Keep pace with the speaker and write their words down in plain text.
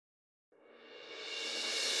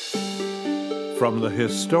from the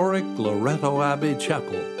historic Loretto Abbey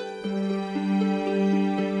Chapel,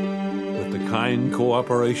 with the kind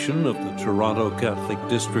cooperation of the Toronto Catholic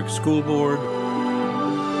District School Board,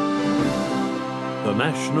 the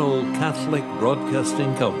National Catholic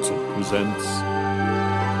Broadcasting Council presents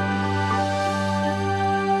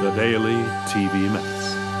the Daily TV Mass.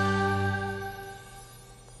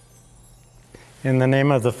 In the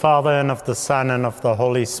name of the Father, and of the Son, and of the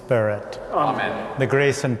Holy Spirit. Amen. The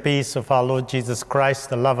grace and peace of our Lord Jesus Christ,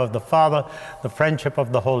 the love of the Father, the friendship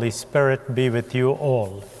of the Holy Spirit be with you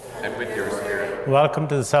all. And with your spirit. Welcome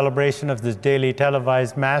to the celebration of this daily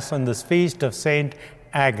televised Mass on this feast of Saint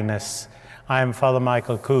Agnes. I am Father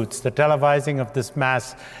Michael Coots. The televising of this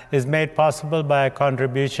Mass is made possible by a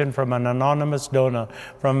contribution from an anonymous donor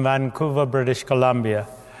from Vancouver, British Columbia.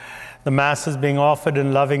 The Mass is being offered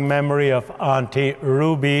in loving memory of Auntie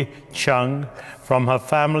Ruby Chung from her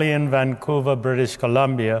family in Vancouver, British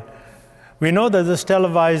Columbia. We know that this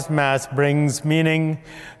televised Mass brings meaning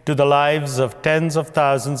to the lives of tens of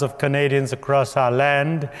thousands of Canadians across our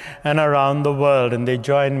land and around the world, and they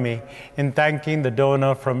join me in thanking the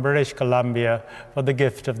donor from British Columbia for the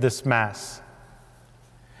gift of this Mass.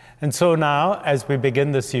 And so now, as we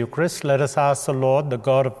begin this Eucharist, let us ask the Lord, the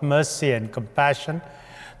God of mercy and compassion,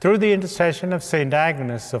 through the intercession of St.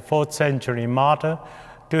 Agnes, a 4th century martyr,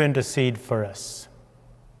 to intercede for us.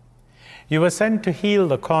 You were sent to heal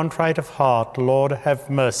the contrite of heart. Lord, have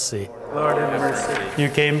mercy. Lord, have mercy. You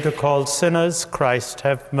came to call sinners. Christ,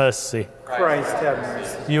 have mercy. Christ, have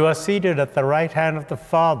mercy. You are seated at the right hand of the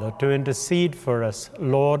Father to intercede for us.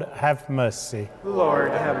 Lord, have mercy. Lord,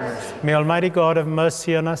 have mercy. May Almighty God have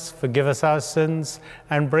mercy on us, forgive us our sins,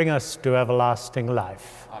 and bring us to everlasting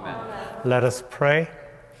life. Amen. Let us pray.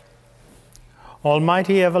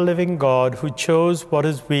 Almighty ever-living God, who chose what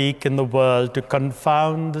is weak in the world to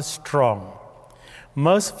confound the strong,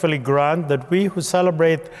 mercifully grant that we who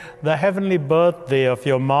celebrate the heavenly birthday of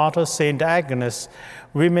your martyr, Saint Agnes,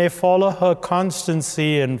 we may follow her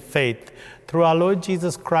constancy and faith through our Lord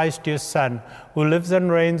Jesus Christ, your Son, who lives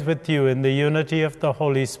and reigns with you in the unity of the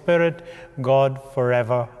Holy Spirit, God,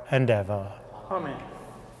 forever and ever. Amen.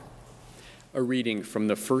 A reading from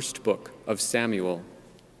the first book of Samuel.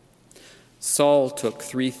 Saul took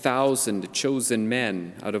 3,000 chosen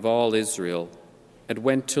men out of all Israel and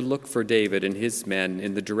went to look for David and his men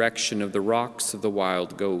in the direction of the rocks of the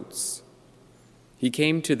wild goats. He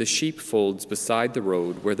came to the sheepfolds beside the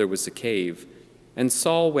road where there was a cave, and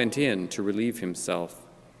Saul went in to relieve himself.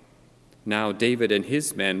 Now David and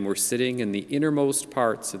his men were sitting in the innermost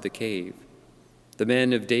parts of the cave. The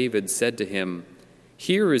men of David said to him,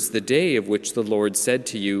 "Here is the day of which the Lord said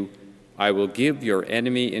to you, I will give your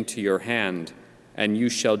enemy into your hand, and you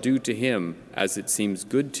shall do to him as it seems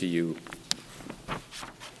good to you."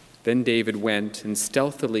 Then David went and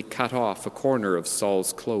stealthily cut off a corner of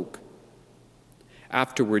Saul's cloak.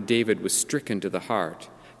 Afterward, David was stricken to the heart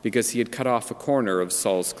because he had cut off a corner of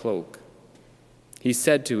Saul's cloak. He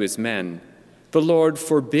said to his men, "The Lord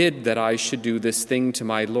forbid that I should do this thing to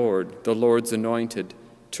my Lord, the Lord's anointed,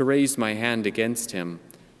 to raise my hand against him,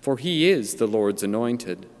 for he is the Lord's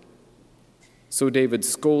anointed." So David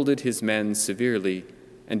scolded his men severely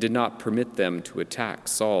and did not permit them to attack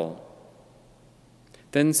Saul.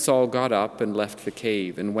 Then Saul got up and left the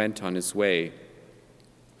cave and went on his way.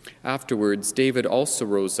 Afterwards, David also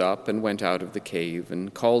rose up and went out of the cave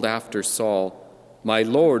and called after Saul, "My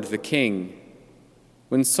lord, the king."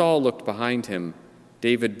 When Saul looked behind him,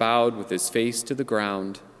 David bowed with his face to the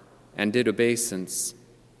ground and did obeisance.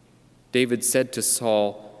 David said to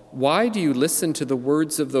Saul, "Why do you listen to the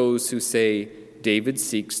words of those who say, 'David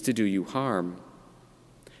seeks to do you harm'?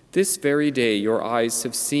 This very day your eyes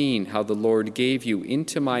have seen how the Lord gave you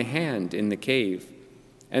into my hand in the cave,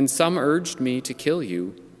 and some urged me to kill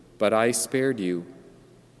you, but I spared you.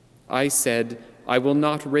 I said, 'I will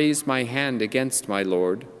not raise my hand against my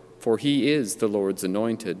Lord, for he is the Lord's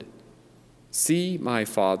anointed.' See, my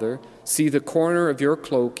father, see the corner of your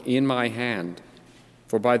cloak in my hand.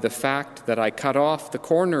 For by the fact that I cut off the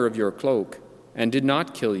corner of your cloak and did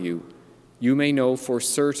not kill you, you may know for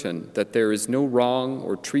certain that there is no wrong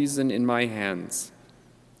or treason in my hands.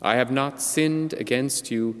 I have not sinned against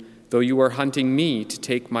you, though you are hunting me to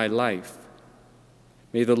take my life.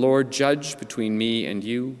 May the Lord judge between me and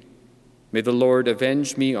you. May the Lord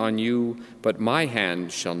avenge me on you, but my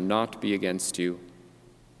hand shall not be against you.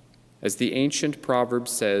 As the ancient proverb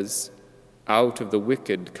says, 'Out of the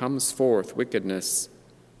wicked comes forth wickedness,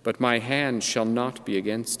 but my hand shall not be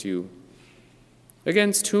against you.'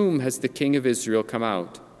 Against whom has the King of Israel come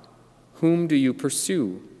out? Whom do you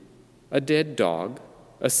pursue? A dead dog?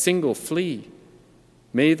 A single flea?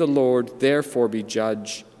 May the Lord therefore be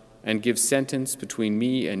judge, and give sentence between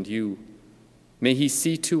me and you. May he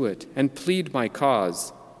see to it and plead my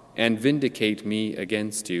cause and vindicate me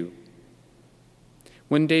against you."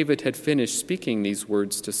 When David had finished speaking these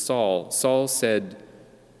words to Saul, Saul said,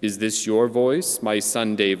 "Is this your voice, my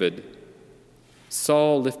son David?"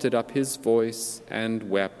 Saul lifted up his voice and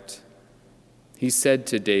wept. He said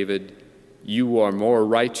to David, "You are more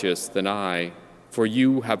righteous than I, for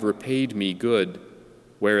you have repaid me good,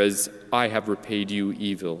 whereas I have repaid you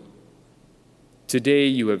evil. Today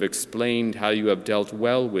you have explained how you have dealt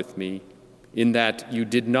well with me, in that you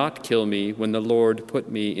did not kill me when the Lord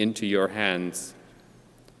put me into your hands.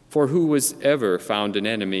 For who was ever found an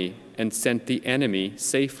enemy and sent the enemy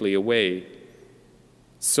safely away?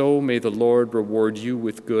 So may the Lord reward you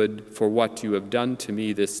with good for what you have done to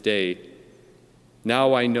me this day.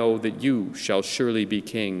 Now I know that you shall surely be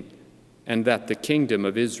king, and that the kingdom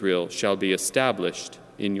of Israel shall be established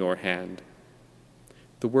in your hand."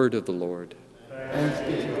 The word of the Lord. Thanks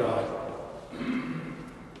be to God.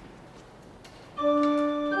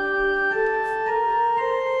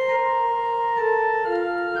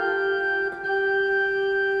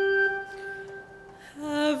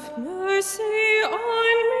 Have mercy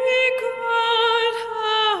on me, God,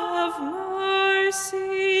 have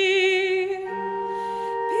mercy.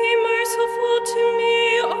 Be merciful to me,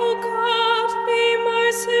 O God, be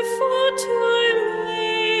merciful to me.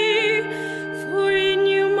 For in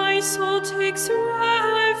you my soul takes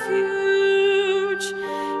refuge.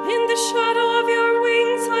 In the shadow of your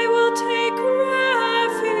wings I will take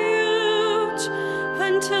refuge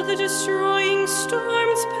until the destroying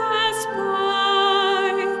storms pass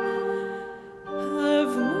by.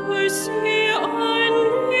 Have mercy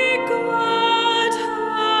on me, God,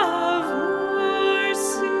 have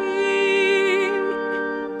mercy.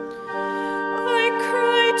 I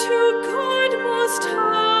cry to God Most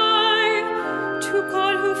High, to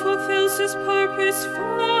God who fulfills his purpose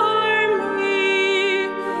for me.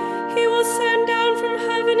 He will send down from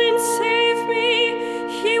heaven and save me.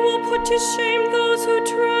 He will put to shame those who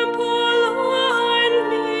trample on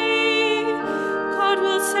me. God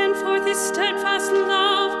will send forth his steadfast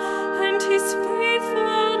love and his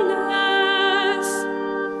faithfulness.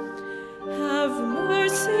 Have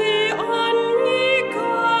mercy on me,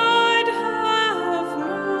 God, have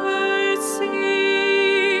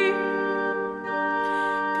mercy.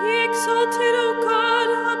 Be exalted, O God,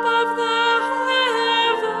 above the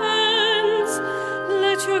heavens.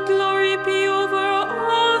 Let your glory be over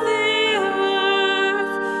all the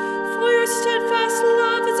earth. For your steadfast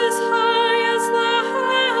love is as high as the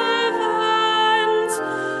heavens.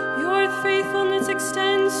 Your faithfulness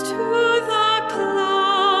extends to the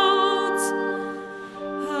clouds.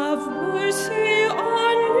 Have mercy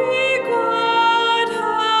on me, God,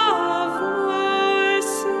 have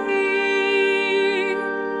mercy.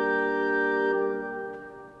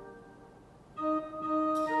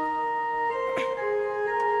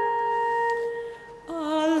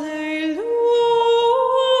 Alleluia.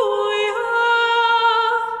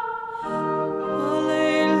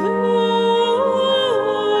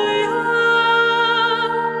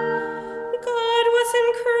 God was in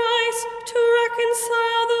Christ to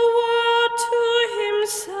reconcile the world to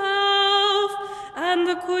himself, and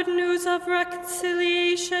the good news of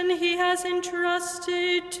reconciliation he has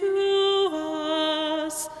entrusted to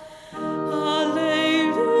us.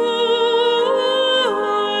 Alleluia.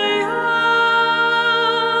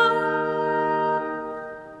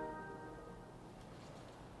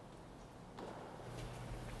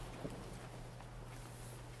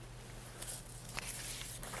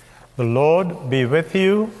 The Lord be with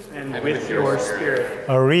you. And with your spirit.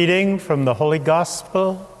 A reading from the Holy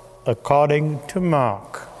Gospel according to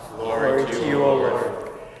Mark. Glory to you, O Lord.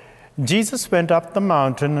 Jesus went up the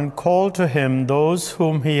mountain and called to him those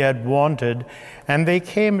whom he had wanted, and they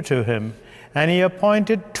came to him. And he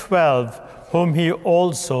appointed 12, whom he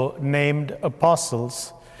also named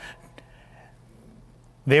apostles.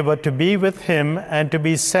 They were to be with him and to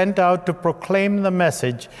be sent out to proclaim the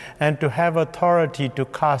message and to have authority to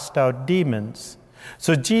cast out demons.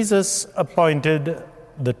 So Jesus appointed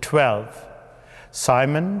the 12.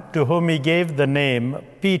 Simon, to whom he gave the name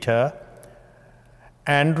Peter,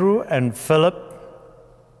 Andrew and Philip,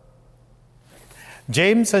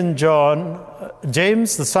 James and John,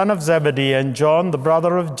 James the son of Zebedee, and John the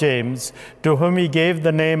brother of James, to whom he gave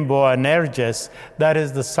the name Boanerges, that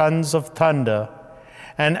is, the sons of thunder,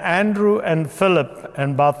 and Andrew and Philip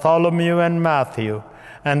and Bartholomew and Matthew,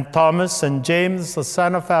 and Thomas and James the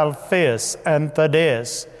son of Alphaeus and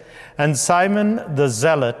Thaddeus, and Simon the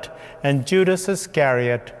Zealot, and Judas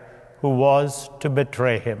Iscariot, who was to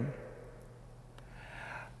betray him.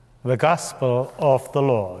 The Gospel of the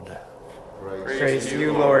Lord. Praise to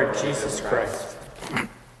you, Lord Jesus Christ.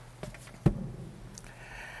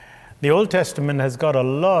 The Old Testament has got a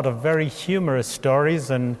lot of very humorous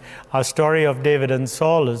stories, and our story of David and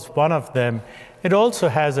Saul is one of them. It also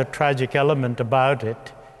has a tragic element about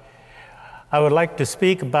it. I would like to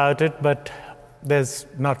speak about it, but there's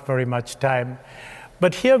not very much time.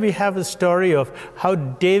 But here we have a story of how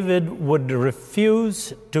David would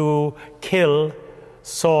refuse to kill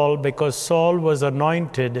Saul because Saul was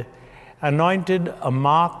anointed,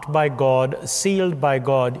 marked by God, sealed by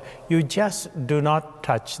God. You just do not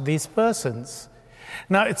touch these persons.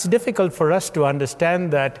 Now, it's difficult for us to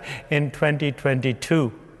understand that in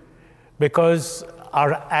 2022 because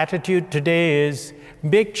our attitude today is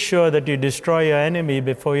make sure that you destroy your enemy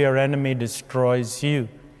before your enemy destroys you.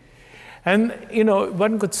 And,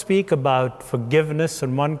 one could speak about forgiveness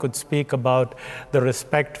and one could speak about the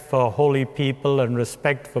respect for holy people and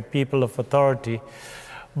respect for people of authority,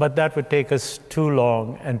 but that would take us too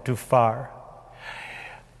long and too far.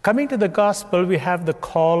 Coming to the gospel, we have the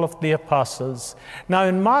call of the apostles. Now,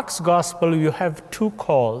 in Mark's gospel, you have two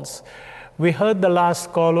calls. We heard the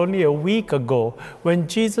last call only a week ago when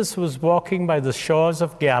Jesus was walking by the shores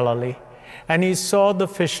of Galilee and he saw the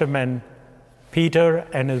fishermen, Peter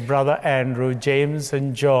and his brother Andrew, James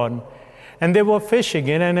and John, and they were fishing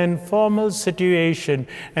in an informal situation,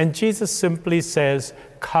 and Jesus simply says,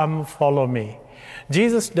 "Come, follow me."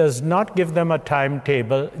 Jesus does not give them a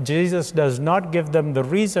timetable. Jesus does not give them the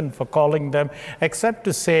reason for calling them, except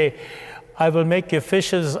to say, "I will make you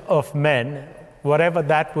fishers of men," whatever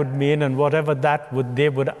that would mean and whatever they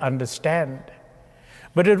would understand.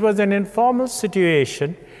 But it was an informal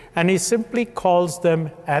situation, and he simply calls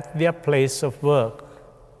them at their place of work.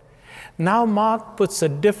 Now Mark puts a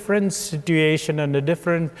different situation and a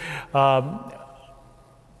different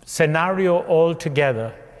scenario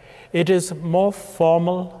altogether. It is more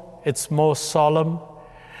formal, it's more solemn.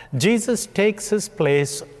 Jesus takes his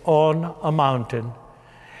place on a mountain.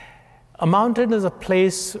 A mountain is a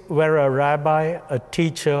place where a rabbi, a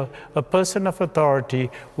teacher, a person of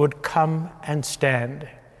authority would come and stand.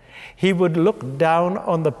 He would look down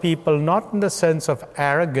on the people, not in the sense of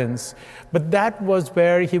arrogance, but that was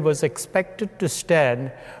where he was expected to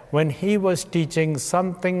stand when he was teaching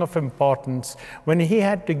something of importance, when he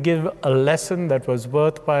had to give a lesson that was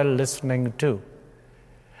worthwhile listening to.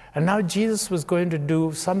 And now Jesus was going to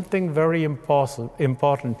do something very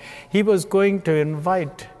important. He was going to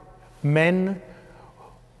invite men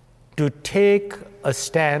to take a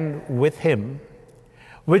stand with him,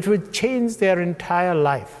 which would change their entire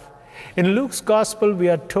life. In Luke's gospel, we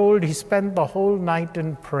are told he spent the whole night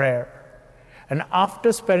in prayer. And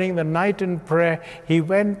after spending the night in prayer, he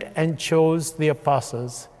went and chose the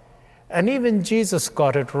apostles. And even Jesus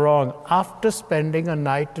got it wrong. After spending a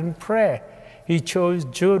night in prayer, he chose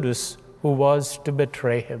Judas, who was to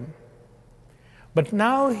betray him. But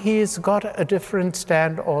now he's got a different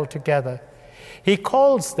stand altogether. He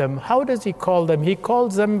calls them. How does he call them? He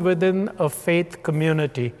calls them within a faith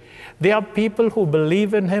community. They are people who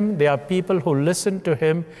believe in him. They are people who listen to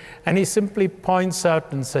him. And he simply points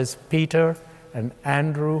out and says, Peter and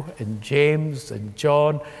Andrew and James and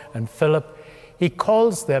John and Philip. He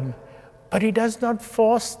calls them, but he does not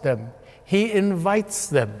force them. He invites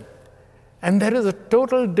them. And there is a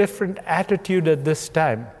total different attitude at this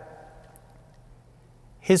time.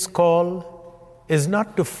 His call is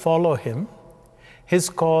not to follow him. His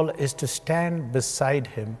call is to stand beside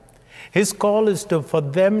him. His call is for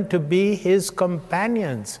them to be his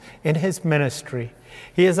companions in his ministry.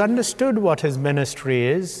 He has understood what his ministry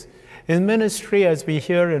is. His ministry, as we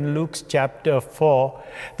hear in Luke's chapter 4,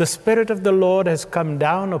 the Spirit of the Lord has come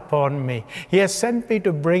down upon me. He has sent me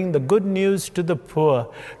to bring the good news to the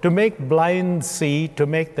poor, to make blind see, to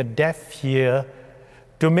make the deaf hear,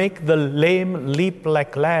 to make the lame leap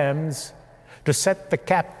like lambs, to set the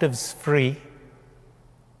captives free,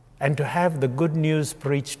 and to have the good news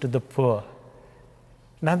preached to the poor.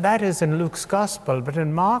 Now that is in Luke's gospel, but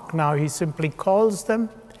in Mark now he simply calls them,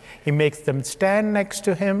 he makes them stand next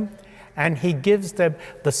to him, and he gives them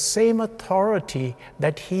the same authority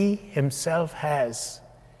that he himself has.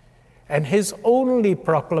 And his only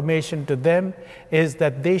proclamation to them is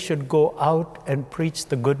that they should go out and preach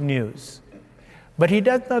the good news. But he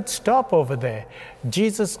does not stop over there.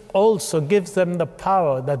 Jesus also gives them the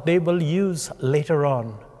power that they will use later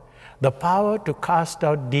on, the power to cast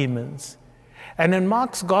out demons. And in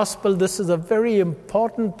Mark's gospel, this is a very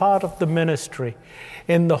important part of the ministry.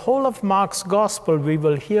 In the whole of Mark's gospel, we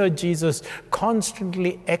will hear Jesus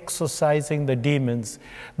constantly exorcising the demons.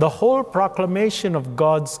 The whole proclamation of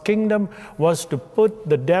God's kingdom was to put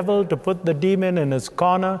the devil, to put the demon in his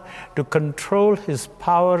corner, to control his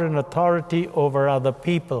power and authority over other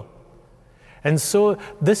people. And so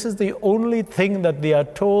this is the only thing that they are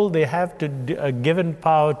told they have to given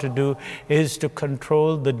power to do, is to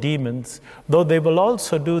control the demons, though they will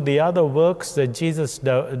also do the other works that Jesus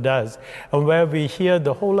does, and where we hear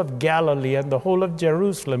the whole of Galilee and the whole of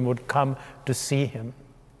Jerusalem would come to see him.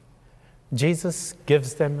 Jesus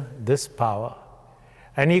gives them this power,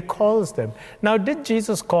 and he calls them. Now, did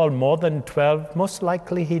Jesus call more than 12? Most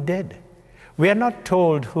likely he did. We are not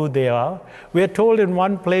told who they are. We are told in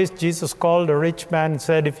one place Jesus called a rich man and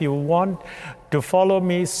said, if you want to follow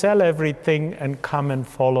me, sell everything and come and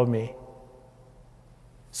follow me.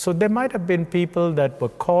 So there might have been people that were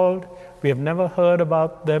called. We have never heard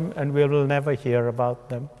about them, and we will never hear about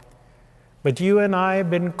them. But you and I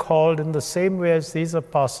have been called in the same way as these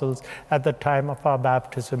apostles at the time of our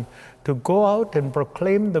baptism, to go out and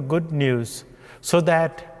proclaim the good news, so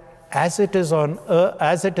that as it is on earth,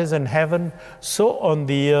 as it is in heaven, so on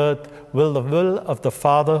the earth will the will of the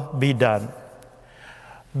Father be done.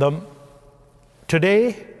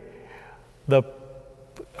 Today, the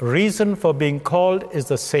reason for being called is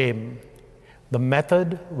the same. The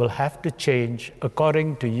method will have to change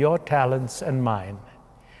according to your talents and mine.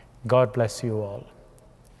 God bless you all.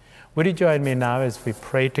 Would you join me now as we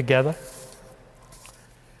pray together?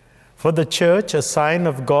 For the church, a sign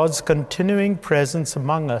of God's continuing presence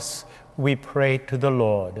among us, we pray to the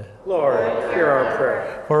Lord. Lord, hear our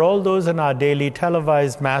prayer. For all those in our daily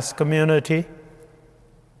televised Mass community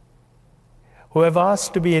who have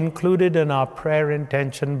asked to be included in our prayer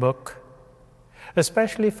intention book,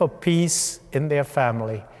 especially for peace in their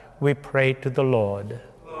family, we pray to the Lord.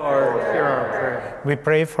 Lord, hear our prayer. We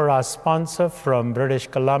pray for our sponsor from British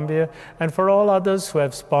Columbia and for all others who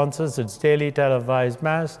have sponsors its daily televised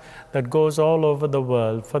Mass that goes all over the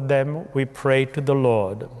world. For them, we pray to the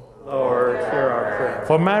Lord. Lord, hear our prayer.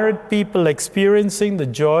 For married people experiencing the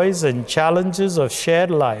joys and challenges of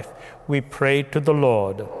shared life, we pray to the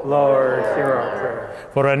Lord. Lord, hear our prayer.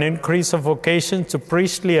 For an increase of vocations to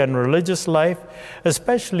priestly and religious life,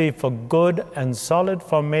 especially for good and solid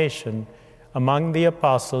formation among the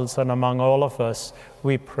apostles and among all of us,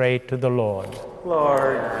 we pray to the Lord.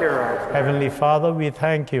 Lord, hear our prayer. Heavenly Father, we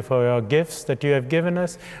thank you for your gifts that you have given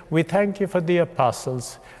us. We thank you for the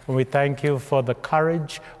apostles, and we thank you for the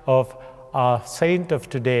courage of our saint of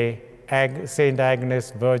today, Saint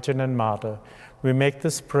Agnes, Virgin and Martyr. We make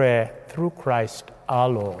this prayer through Christ our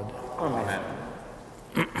Lord.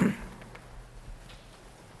 Amen.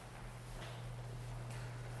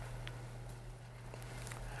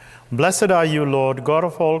 Blessed are you, Lord, God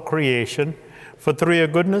of all creation, for through your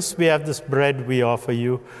goodness we have this bread we offer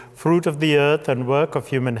you, fruit of the earth and work of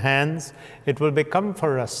human hands. It will become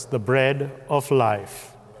for us the bread of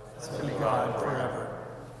life. Blessed be God forever.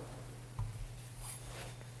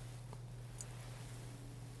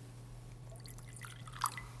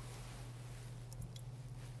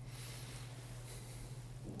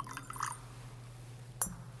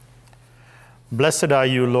 Blessed are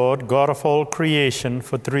you, Lord, God of all creation,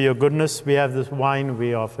 for through your goodness we have this wine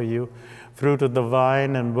we offer you, fruit of the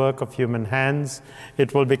vine and work of human hands.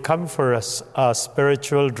 It will become for us our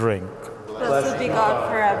spiritual drink. Blessed be God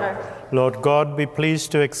forever. Lord God, be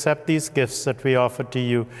pleased to accept these gifts that we offer to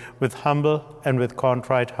you with humble and with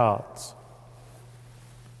contrite hearts.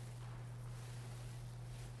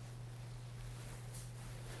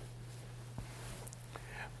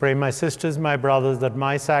 Pray, my sisters, my brothers, that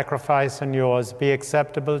my sacrifice and yours be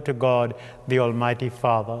acceptable to God, the Almighty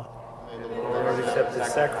Father. May the Lord accept the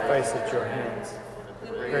sacrifice at your hands.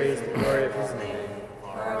 Praise the glory of his name, for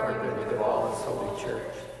our good and of all his holy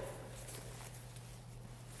church.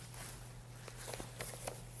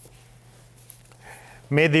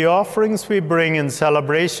 May the offerings we bring in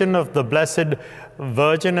celebration of the Blessed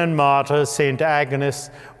Virgin and Martyr, Saint Agnes,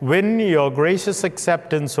 win your gracious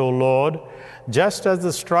acceptance, O Lord, just as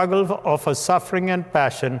the struggle of her suffering and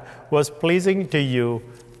passion was pleasing to you,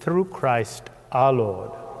 through Christ our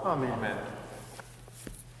Lord. Amen.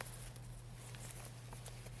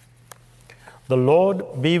 The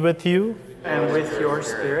Lord be with you. And with your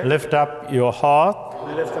spirit, Lift up your heart.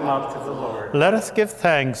 we lift them up to the Lord. Let us give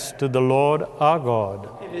thanks to the Lord our God.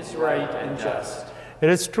 It is right and just. It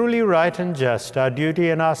is truly right and just, our duty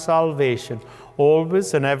and our salvation,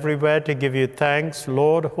 always and everywhere to give you thanks,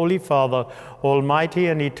 Lord, Holy Father, Almighty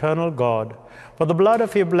and eternal God, for the blood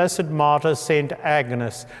of your blessed martyr, Saint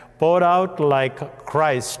Agnes, poured out like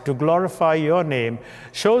Christ to glorify your name,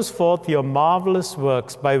 shows forth your marvelous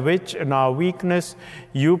works by which in our weakness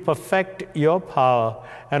you perfect your power,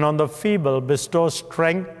 and on the feeble bestow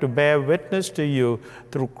strength to bear witness to you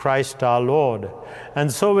through Christ our Lord.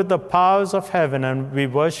 And so with the powers of heaven, and we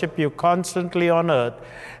worship you constantly on earth,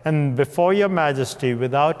 and before your majesty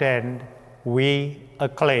without end, we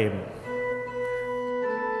acclaim.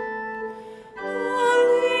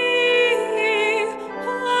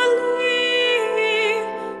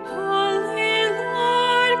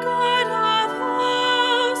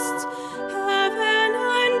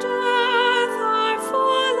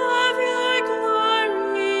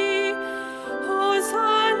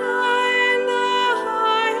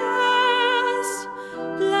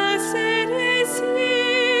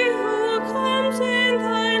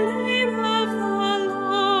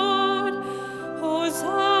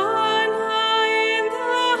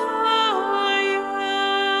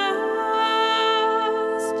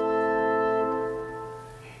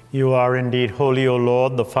 You are indeed holy, O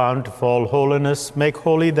Lord, the fount of all holiness. Make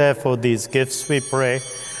holy, therefore, these gifts, we pray,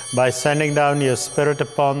 by sending down your Spirit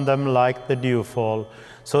upon them like the dewfall,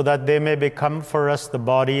 so that they may become for us the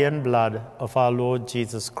body and blood of our Lord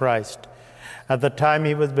Jesus Christ. At the time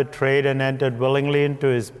he was betrayed and entered willingly into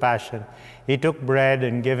his passion, he took bread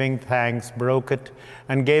and giving thanks, broke it,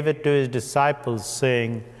 and gave it to his disciples,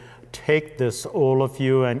 saying, "Take this, all of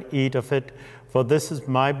you, and eat of it, for this is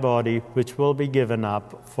my body, which will be given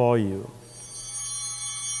up for you."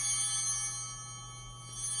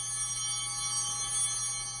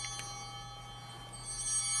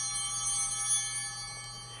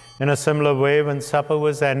 In a similar way, when supper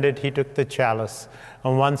was ended, he took the chalice,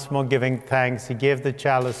 and once more giving thanks, he gave the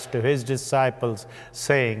chalice to his disciples,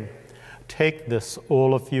 saying, "Take this,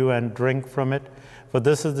 all of you, and drink from it, for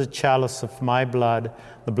this is the chalice of my blood,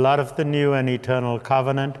 the blood of the new and eternal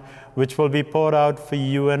covenant, which will be poured out for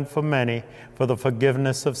you and for many for the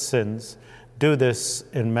forgiveness of sins. Do this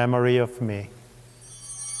in memory of me."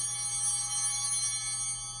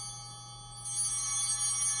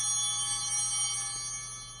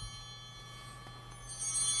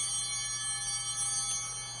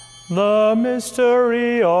 The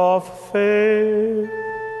mystery of faith.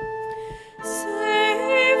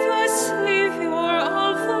 Save us, Savior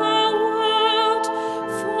of the world,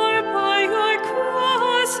 for by your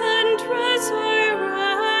cross and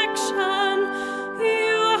resurrection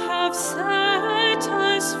you have set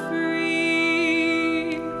us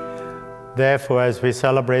free. Therefore, as we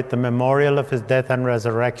celebrate the memorial of his death and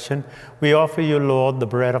resurrection, we offer you, Lord, the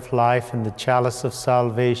bread of life and the chalice of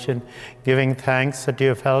salvation, giving thanks that you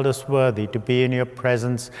have held us worthy to be in your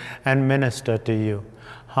presence and minister to you.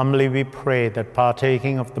 Humbly we pray that,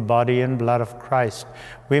 partaking of the body and blood of Christ,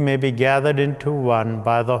 we may be gathered into one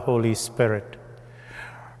by the Holy Spirit.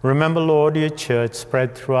 Remember, Lord, your church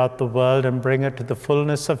spread throughout the world and bring it to the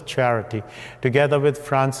fullness of charity, together with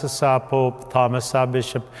Francis our Pope, Thomas our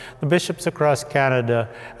Bishop, the bishops across Canada,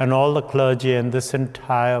 and all the clergy and this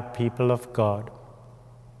entire people of God.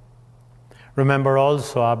 Remember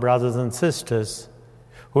also our brothers and sisters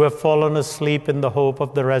who have fallen asleep in the hope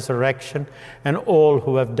of the resurrection, and all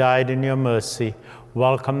who have died in your mercy.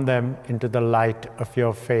 Welcome them into the light of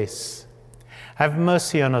your face. Have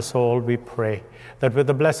mercy on us all, we pray, that with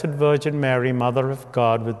the Blessed Virgin Mary, Mother of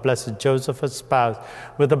God, with Blessed Joseph, her spouse,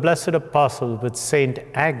 with the blessed apostles, with Saint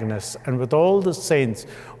Agnes, and with all the saints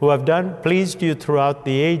who have pleased you throughout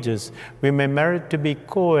the ages, we may merit to be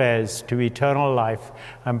co-heirs to eternal life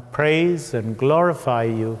and praise and glorify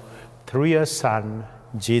you through your Son,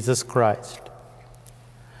 Jesus Christ.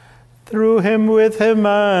 Through him, with him,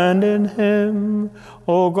 and in him,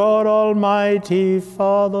 O God, Almighty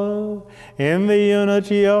Father, in the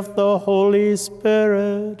unity of the Holy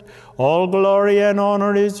Spirit, all glory and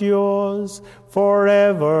honor is yours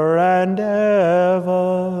forever and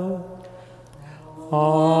ever.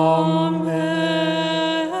 Amen.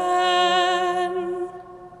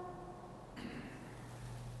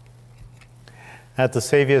 At the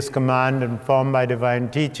Saviour's command, informed by divine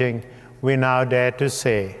teaching, we now dare to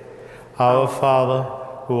say, Our Father,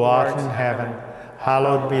 who art in heaven,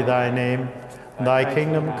 hallowed be thy name. Thy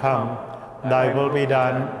kingdom come, thy will be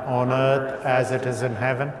done on earth as it is in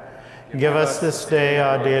heaven. Give us this day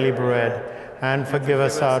our daily bread, and forgive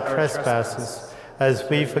us our trespasses, as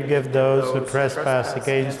we forgive those who trespass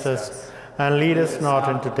against us. And lead us not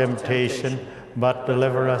into temptation, but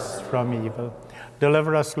deliver us from evil.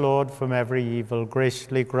 Deliver us, Lord, from every evil.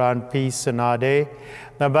 Graciously grant peace in our day,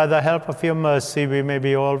 that by the help of your mercy we may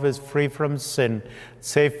be always free from sin,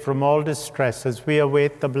 safe from all distress, as we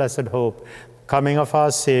await the blessed hope, coming of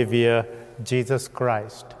our Savior, Jesus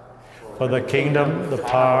Christ. For the kingdom, the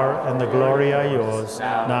power, and the glory are yours,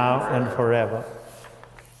 now and forever.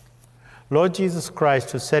 Lord Jesus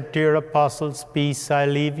Christ, who said to your apostles, "Peace I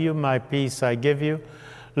leave you, my peace I give you,"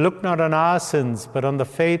 look not on our sins, but on the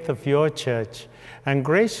faith of your church, and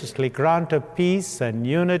graciously grant her peace and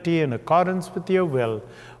unity in accordance with your will,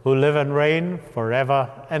 who live and reign forever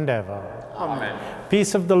and ever. Amen.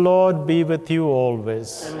 Peace of the Lord be with you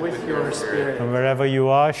always. And with your spirit. And wherever you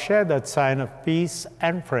are, share that sign of peace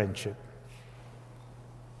and friendship.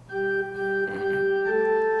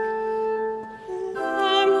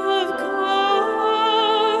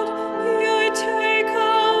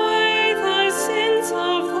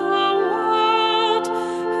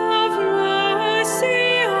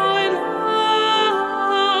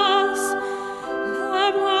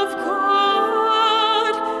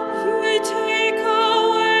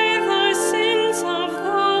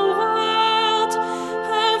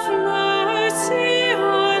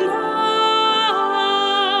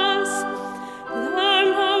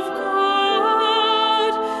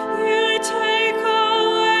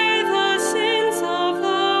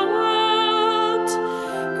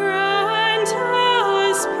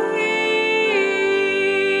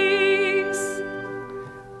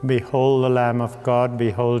 Behold the Lamb of God,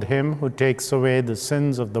 behold him who takes away the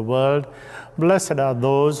sins of the world. Blessed are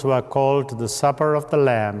those who are called to the supper of the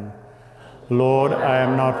Lamb. Lord, I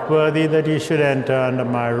am not worthy that you should enter under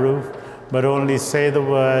my roof, but only say the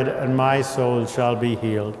word, and my soul shall be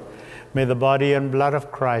healed. May the body and blood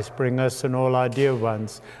of Christ bring us and all our dear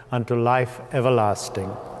ones unto life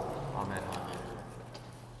everlasting.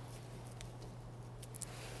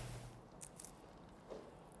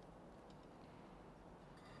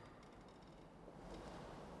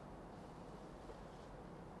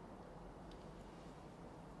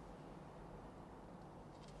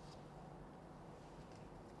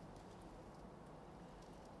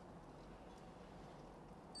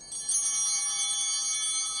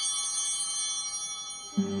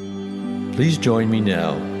 Please join me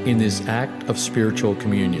now in this act of spiritual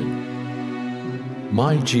communion.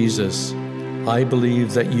 My Jesus, I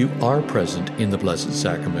believe that you are present in the Blessed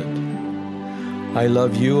Sacrament. I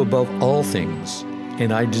love you above all things,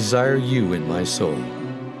 and I desire you in my soul.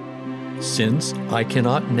 Since I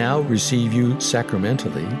cannot now receive you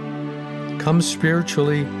sacramentally, come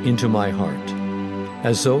spiritually into my heart,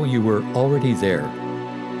 as though you were already there.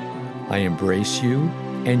 I embrace you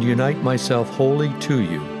and unite myself wholly to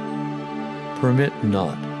you. Permit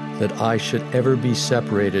not that I should ever be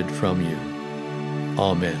separated from you.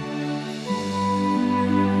 Amen.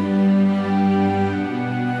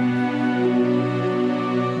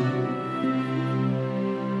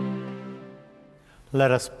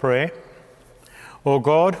 Let us pray. O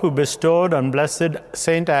God, who bestowed on Blessed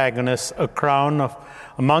Saint Agnes a crown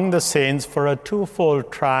among the saints for a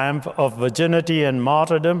twofold triumph of virginity and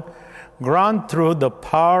martyrdom, grant through the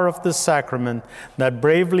power of the sacrament that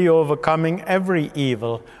bravely overcoming every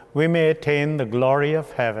evil, we may attain the glory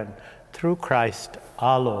of heaven. Through Christ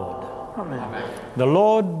our Lord. Amen. The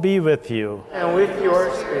Lord be with you. And with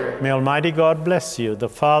your spirit. May Almighty God bless you, the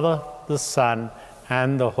Father, the Son,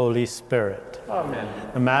 and the Holy Spirit. Amen.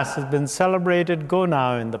 The Mass has been celebrated. Go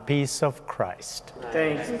now in the peace of Christ.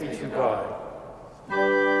 Thanks be to God.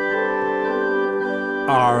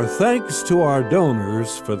 Our thanks to our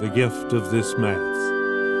donors for the gift of this Mass.